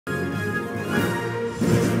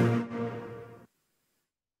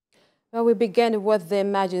Well, we begin with the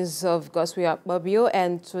emergence of Godswill AKpabio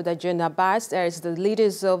and Tajudeen Abbas as the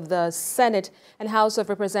leaders of the Senate and House of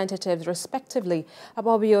Representatives, respectively.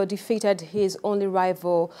 AKpabio defeated his only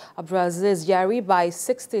rival, Abbas by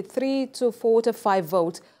 63 to 45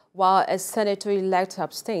 votes, while a senator-elect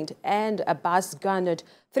abstained, and Abbas garnered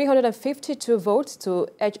 352 votes to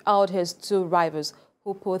edge out his two rivals,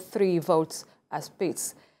 who put 3 votes as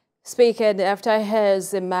bids. Speaking after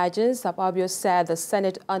his emergence, AKpabio said the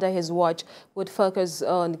Senate under his watch would focus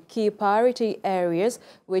on key priority areas,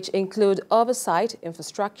 which include oversight,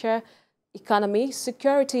 infrastructure, economy,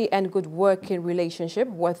 security, and good working relationship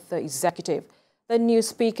with the executive. The new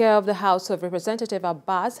Speaker of the House of Representatives,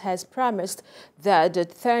 Abbas, has promised that the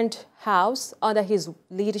third House, under his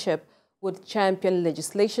leadership, would champion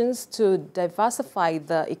legislations to diversify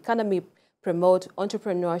the economy, promote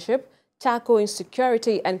entrepreneurship, tackle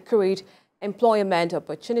insecurity, and create employment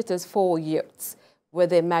opportunities for youths.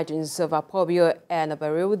 With the emergence of AKpabio and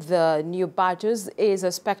Abbas, the new batches is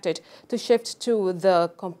expected to shift to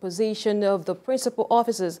the composition of the principal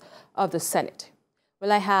officers of the Senate.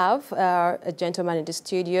 Well, I have a gentleman in the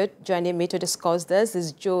studio joining me to discuss this.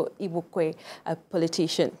 Is Joe Ibukwe, a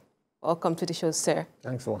politician. Welcome to the show, sir.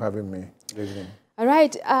 Thanks for having me. Good evening. All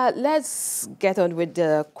right, let's get on with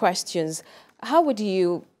the questions. How would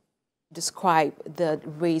you describe the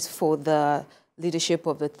race for the leadership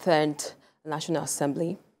of the third National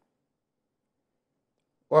Assembly?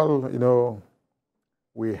 Well, you know,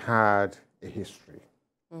 we had a history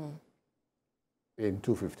in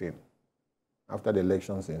 2015. After the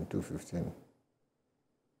elections in 2015,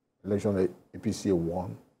 election APC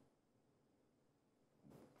won.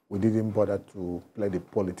 We didn't bother to play the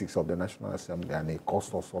politics of the National Assembly, and it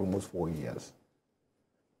cost us almost 4 years,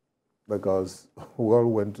 because we all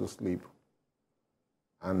went to sleep.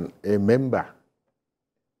 And a member,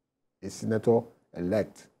 a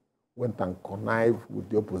senator-elect, went and connived with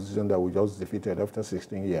the opposition that we just defeated after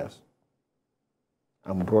 16 years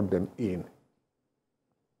and brought them in.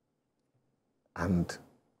 And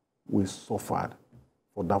we suffered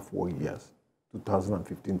for that 4 years,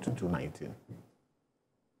 2015 to 2019.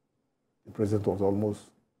 The president was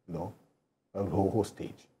almost, you know, a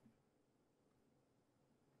hostage.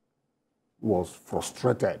 He was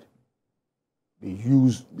frustrated. They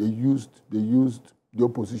used the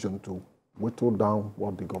opposition to whittle down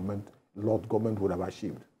what the government would have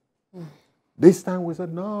achieved. This time we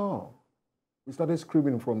said no. We started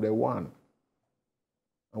screaming from day one.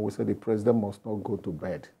 And we said the president must not go to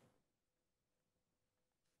bed.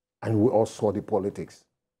 And we all saw the politics.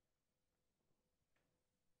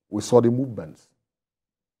 We saw the movements.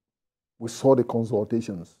 We saw the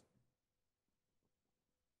consultations.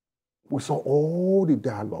 We saw all the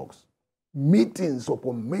dialogues, meetings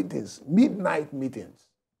upon meetings, midnight meetings.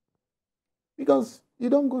 Because you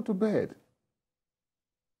don't go to bed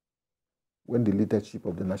when the leadership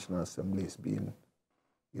of the National Assembly is being,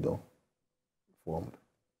 you know, formed.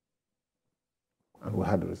 And we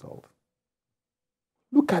had the result.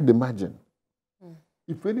 Look at the margin.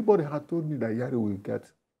 If anybody had told me that Yari will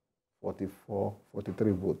get 44,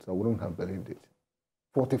 43 votes, I wouldn't have believed it.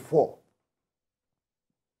 44.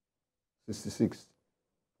 66,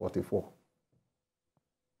 44.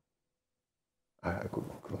 I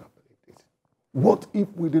couldn't have believed it. What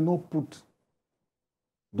if we did not put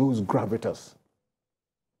those gravitas?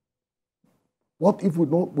 What if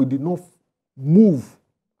we did not move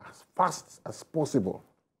as fast as possible?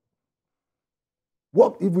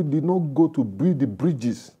 What if we did not go to build the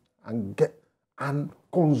bridges and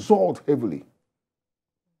consult heavily?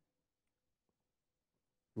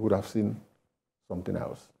 We would have seen something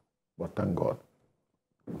else. But thank God,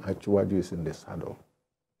 Achiwaju is in the saddle.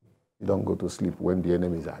 You don't go to sleep when the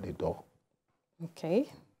enemy is at the door. Okay.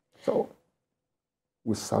 So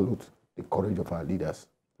we salute the courage of our leaders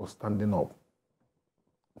for standing up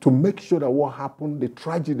to make sure that what happened, the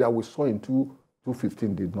tragedy that we saw in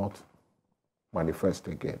 2015 did not manifest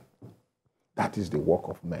again. That is the work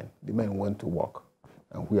of men. The men went to work,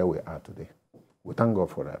 and where we are today. We thank God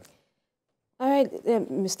for that. All right,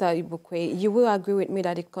 Mr. Ibukwe, you will agree with me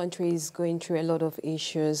that the country is going through a lot of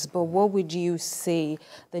issues, but what would you say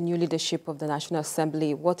the new leadership of the National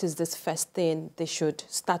Assembly, what is this first thing they should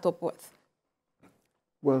start up with?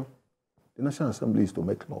 Well, the National Assembly is to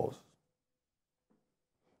make laws.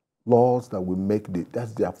 Laws that will make,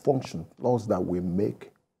 that's their function, laws that will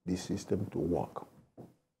make the system to work.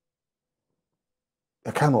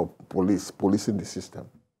 A kind of policing the system.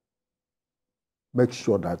 Make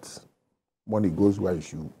sure that money goes where it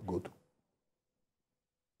should go to.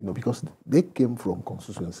 You know, because they came from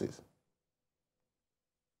constituencies.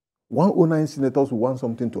 109 senators who want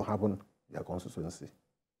something to happen in their constituency.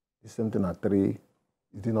 The same thing at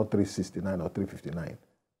is it not 369 or 359?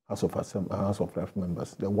 House of Rep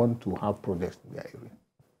members. They want to have projects in their area.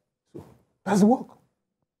 So that's the work.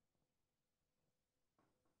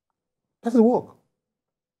 That's the work.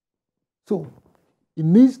 So it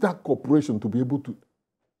needs that cooperation to be able to.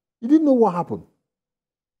 You didn't know what happened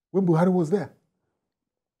when Buhari was there.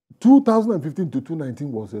 2015 to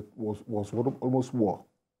 2019 was almost war.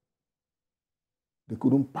 They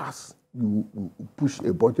couldn't pass. You push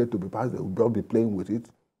a budget to be passed, they will be playing with it.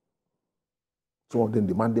 Some of them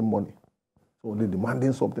demanding money. Some of them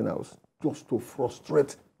demanding something else just to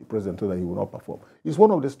frustrate the president so that he will not perform. It's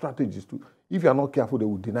one of the strategies too. If you are not careful, they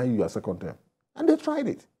will deny you your second term. And they tried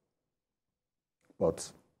it.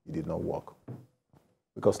 But it did not work.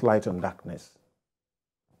 Because light and darkness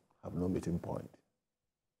have no meeting point.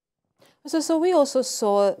 So we also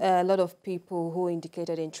saw a lot of people who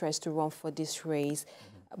indicated interest to run for this race.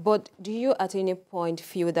 But do you at any point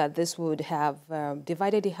feel that this would have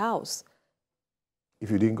divided the House?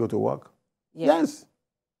 If you didn't go to work? Yeah. Yes.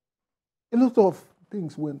 A lot of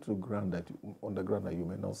things went to ground on the ground that you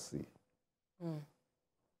may not see.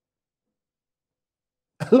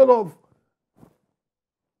 A lot of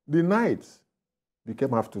the nights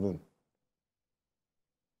became afternoon.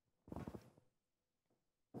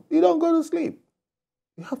 You don't go to sleep.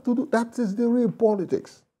 You have to do, that is the real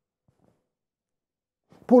politics.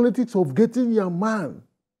 Politics of getting your man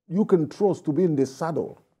you can trust to be in the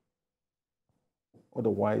saddle.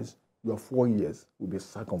 Otherwise, your 4 years will be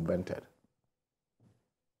circumvented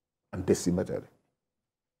and decimated.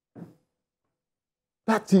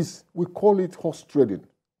 That is, we call it horse trading,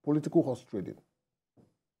 political horse trading.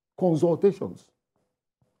 Consultations,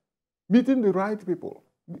 meeting the right people,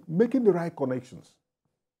 making the right connections,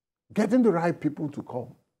 getting the right people to come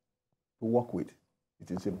to work with.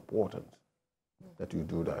 It is important that you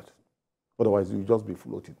do that. Otherwise, you'll just be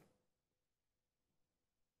floating.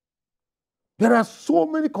 There are so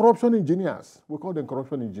many corruption engineers. We call them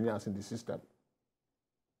corruption engineers in the system.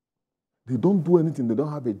 They don't do anything. They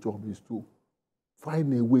don't have a job. It's to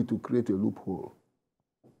find a way to create a loophole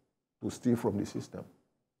to steal from the system.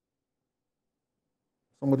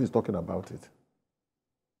 Somebody is talking about it.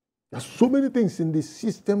 There are so many things in the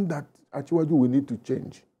system that actually we need to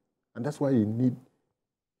change. And that's why he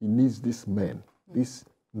needs these men, this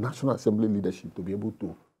National Assembly leadership to be able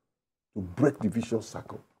to break the vicious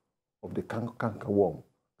circle of the cankerworms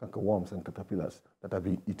and caterpillars that have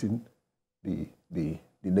been eating the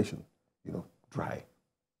nation, dry.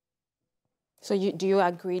 So do you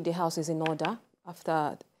agree the House is in order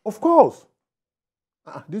after? Of course.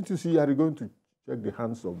 Didn't you see, are you going to check the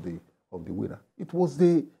hands of the winner? It was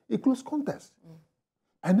a close contest.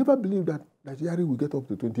 I never believed that Yari will get up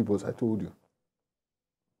to 20 votes, I told you.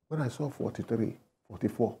 When I saw 43,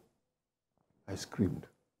 44, I screamed.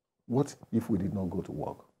 What if we did not go to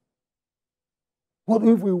work? What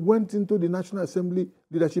if we went into the National Assembly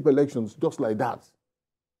leadership elections just like that?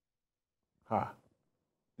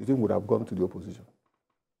 The thing would have gone to the opposition.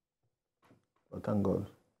 But thank God,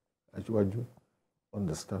 Ajuwaju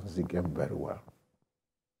understands the game very well.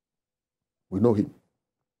 We know him.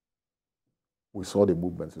 We saw the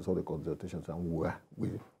movements, we saw the consultations, and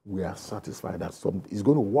we are satisfied that it's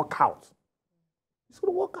going to work out. It's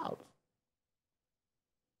going to work out.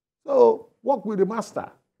 So work with the master,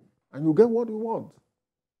 and you get what you want.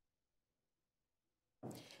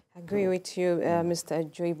 I agree with you, Mr.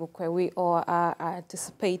 Joibukwe. We all are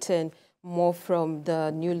anticipating more from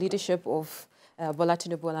the new leadership of Bola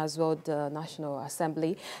Tinubu and as well the National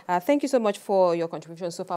Assembly. Thank you so much for your contribution so far.